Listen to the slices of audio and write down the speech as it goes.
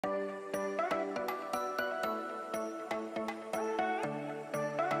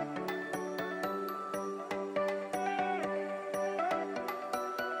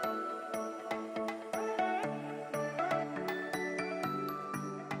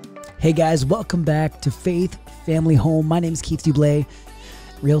Hey guys, welcome back to Faith Family Home. My name is Keith Duble,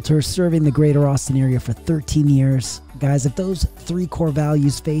 realtor serving the greater Austin area for 13 years. Guys, if those three core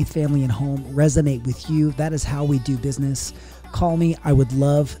values, faith, family, and home, resonate with you, that is how we do business. Call me. I would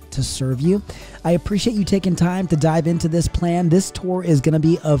love to serve you. I appreciate you taking time to dive into this plan. This tour is going to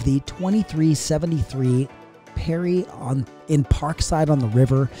be of the 2373 Perry in Parkside on the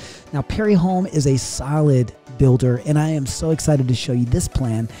river. Now, Perry Home is a solid builder, and I am so excited to show you this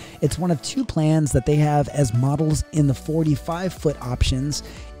plan. It's one of two plans that they have as models in the 45-foot options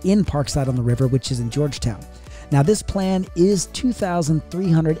in Parkside on the river, which is in Georgetown. Now, this plan is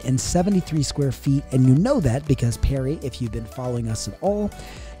 2,373 square feet, and you know that because Perry, if you've been following us at all,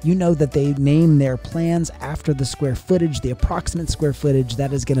 you know that they name their plans after the square footage, the approximate square footage.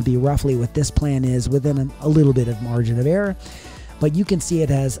 That is going to be roughly what this plan is within a little bit of margin of error. But you can see it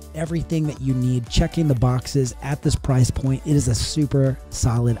has everything that you need, checking the boxes at this price point. It is a super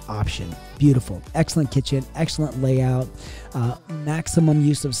solid option. Beautiful, excellent kitchen, excellent layout, maximum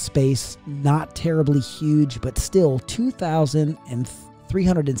use of space, not terribly huge, but still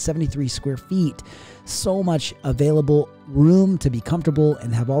 2,373 square feet. So much available room to be comfortable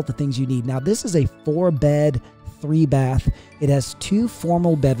and have all the things you need. Now, this is a 4-bed, 3-bath. It has 2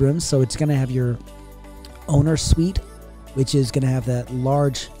 formal bedrooms, so it's going to have your owner's suite, which is going to have that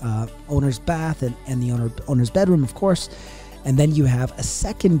large owner's bath and the owner's bedroom, of course. And then you have a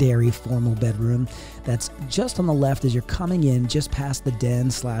secondary formal bedroom that's just on the left as you're coming in, just past the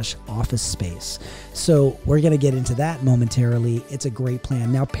den/office space. So we're going to get into that momentarily. It's a great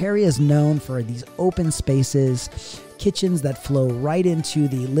plan. Now, Perry is known for these open spaces, kitchens that flow right into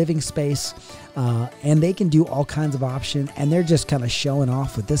the living space, and they can do all kinds of options. And they're just kind of showing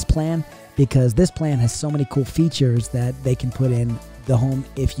off with this plan because this plan has so many cool features that they can put in the home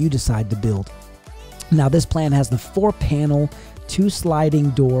if you decide to build. Now, this plan has the 4-panel,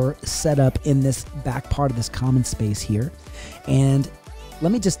 2-sliding door set up in this back part of this common space here. And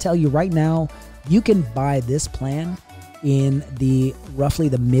let me just tell you right now, you can buy this plan in roughly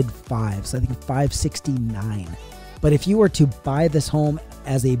the mid-5s, I think 569. But if you were to buy this home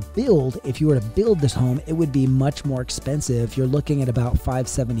as a build, if you were to build this home, it would be much more expensive. You're looking at about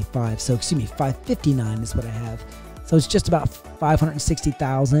 575. So, excuse me, 559 is what I have. So it's just about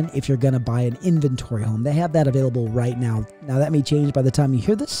 $560,000 if you're going to buy an inventory home. They have that available right now. Now, that may change by the time you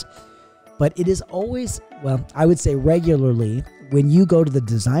hear this, but it is always, well, I would say regularly, when you go to the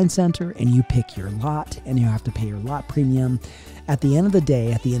design center and you pick your lot and you have to pay your lot premium, at the end of the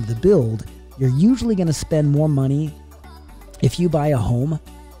day, at the end of the build, you're usually going to spend more money if you buy a home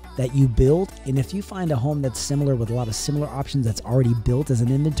that you build. And if you find a home that's similar with a lot of similar options that's already built as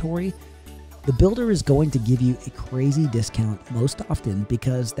an inventory, the builder is going to give you a crazy discount most often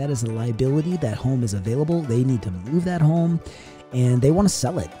because that is a liability. That home is available. They need to move that home and they want to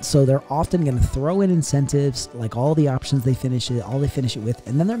sell it. So they're often going to throw in incentives, like all the options they finish it with,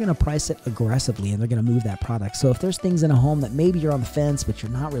 and then they're going to price it aggressively and they're going to move that product. So if there's things in a home that maybe you're on the fence, but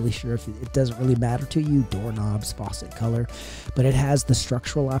you're not really sure if it doesn't really matter to you, doorknobs, faucet color, but it has the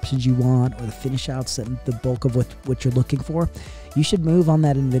structural options you want or the finish outs and the bulk of what you're looking for, you should move on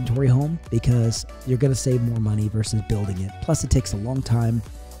that inventory home because you're going to save more money versus building it. Plus, it takes a long time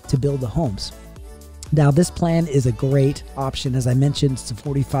to build the homes. Now, this plan is a great option. As I mentioned, it's a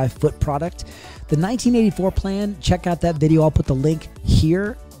 45-foot product. The 1984 plan, check out that video. I'll put the link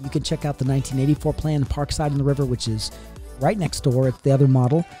here. You can check out the 1984 plan, Parkside on the River, which is right next door. It's the other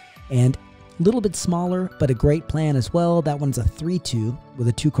model and a little bit smaller, but a great plan as well. That one's a 3.2 with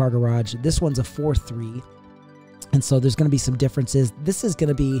a 2-car garage. This one's a 4.3. And so there's going to be some differences. This is going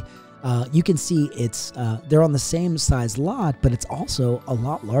to be, you can see they're on the same size lot, but it's also a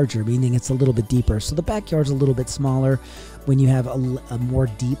lot larger, meaning it's a little bit deeper. So the backyard's a little bit smaller. When you have a more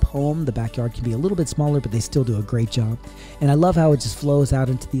deep home, the backyard can be a little bit smaller, but they still do a great job. And I love how it just flows out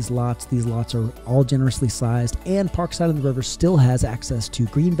into these lots. These lots are all generously sized, and Parkside on the River still has access to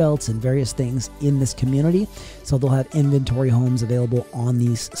green belts and various things in this community. So they'll have inventory homes available on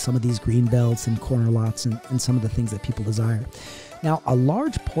some of these green belts and corner lots and some of the things that people desire. Now, a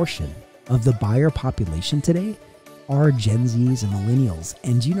large portion of the buyer population today are Gen Zs and millennials.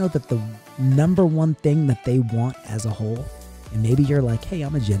 And you know that the number one thing that they want as a whole, and maybe you're like, hey,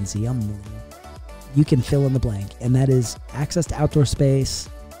 I'm a Gen Z, I'm a millennial. You can fill in the blank. And that is access to outdoor space,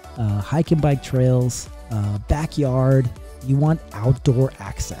 hike and bike trails, backyard. You want outdoor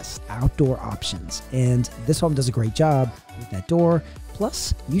access, outdoor options. And this home does a great job with that door.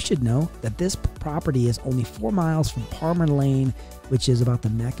 Plus, you should know that this property is only 4 miles from Palmer Lane, which is about the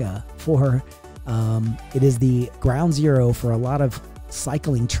mecca for, it is the ground zero for a lot of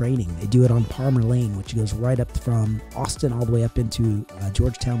cycling training. They do it on Palmer Lane, which goes right up from Austin all the way up into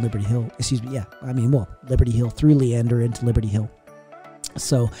Georgetown, Liberty Hill. Excuse me, yeah. I mean, well, Liberty Hill through Leander into Liberty Hill.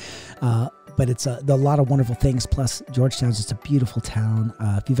 So, but it's a lot of wonderful things. Plus, Georgetown's just a beautiful town.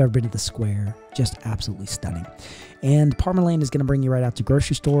 If you've ever been to the square, just absolutely stunning. And Palmer Lane is going to bring you right out to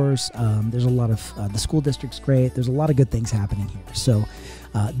grocery stores. There's a lot of, the school district's great. There's a lot of good things happening here. So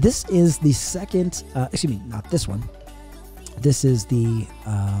this is the second, excuse me, not this one. This is the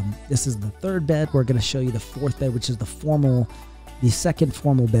third bed. We're going to show you the fourth bed, which is the second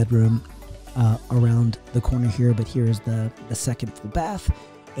formal bedroom around the corner here. But here is the second full bath.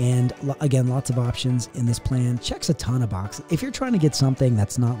 And again, lots of options in this plan. Checks a ton of boxes. If you're trying to get something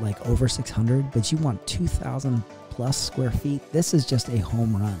that's not like over 600, but you want 2,000 plus square feet, this is just a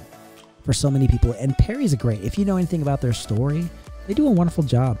home run for so many people. And Perry's if you know anything about their story, they do a wonderful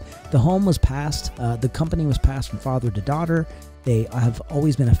job. The home was passed, the company was passed from father to daughter. They have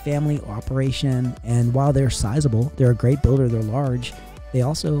always been a family operation. And while they're sizable, they're a great builder, they're large. They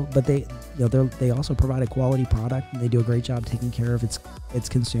also provide a quality product, and they do a great job taking care of its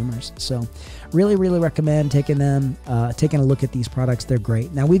consumers. So really, really recommend taking a look at these products. They're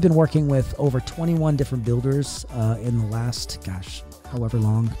great. Now, we've been working with over 21 different builders in the last, however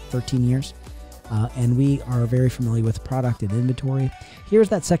long, 13 years. And we are very familiar with product and inventory. Here's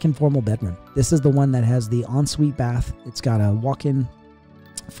that second formal bedroom. This is the one that has the ensuite bath. It's got a walk-in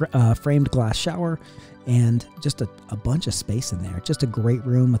framed glass shower and just a bunch of space in there. Just a great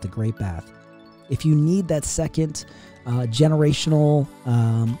room with a great bath. If you need that second generational,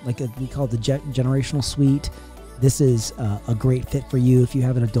 we call it the generational suite, this is a great fit for you. If you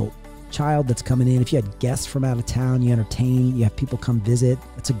have an adult child that's coming in, if you had guests from out of town, you entertain, you have people come visit,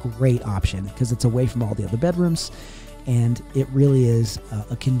 it's a great option because it's away from all the other bedrooms. And it really is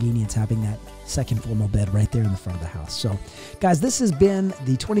a convenience having that second formal bed right there in the front of the house. So, guys, this has been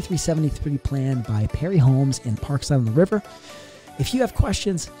the 2373 plan by Perry Homes in Parkside on the River. If you have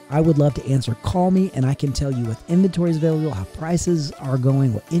questions, I would love to answer. Call me and I can tell you what inventory is available, how prices are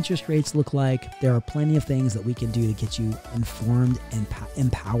going, what interest rates look like. There are plenty of things that we can do to get you informed and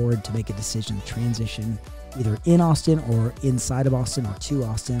empowered to make a decision to transition either in Austin or inside of Austin or to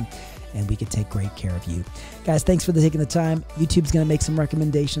Austin, and we can take great care of you. Guys, thanks for taking the time. YouTube's going to make some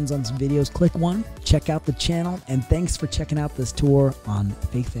recommendations on some videos. Click one, check out the channel, and thanks for checking out this tour on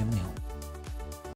Faith Family Home.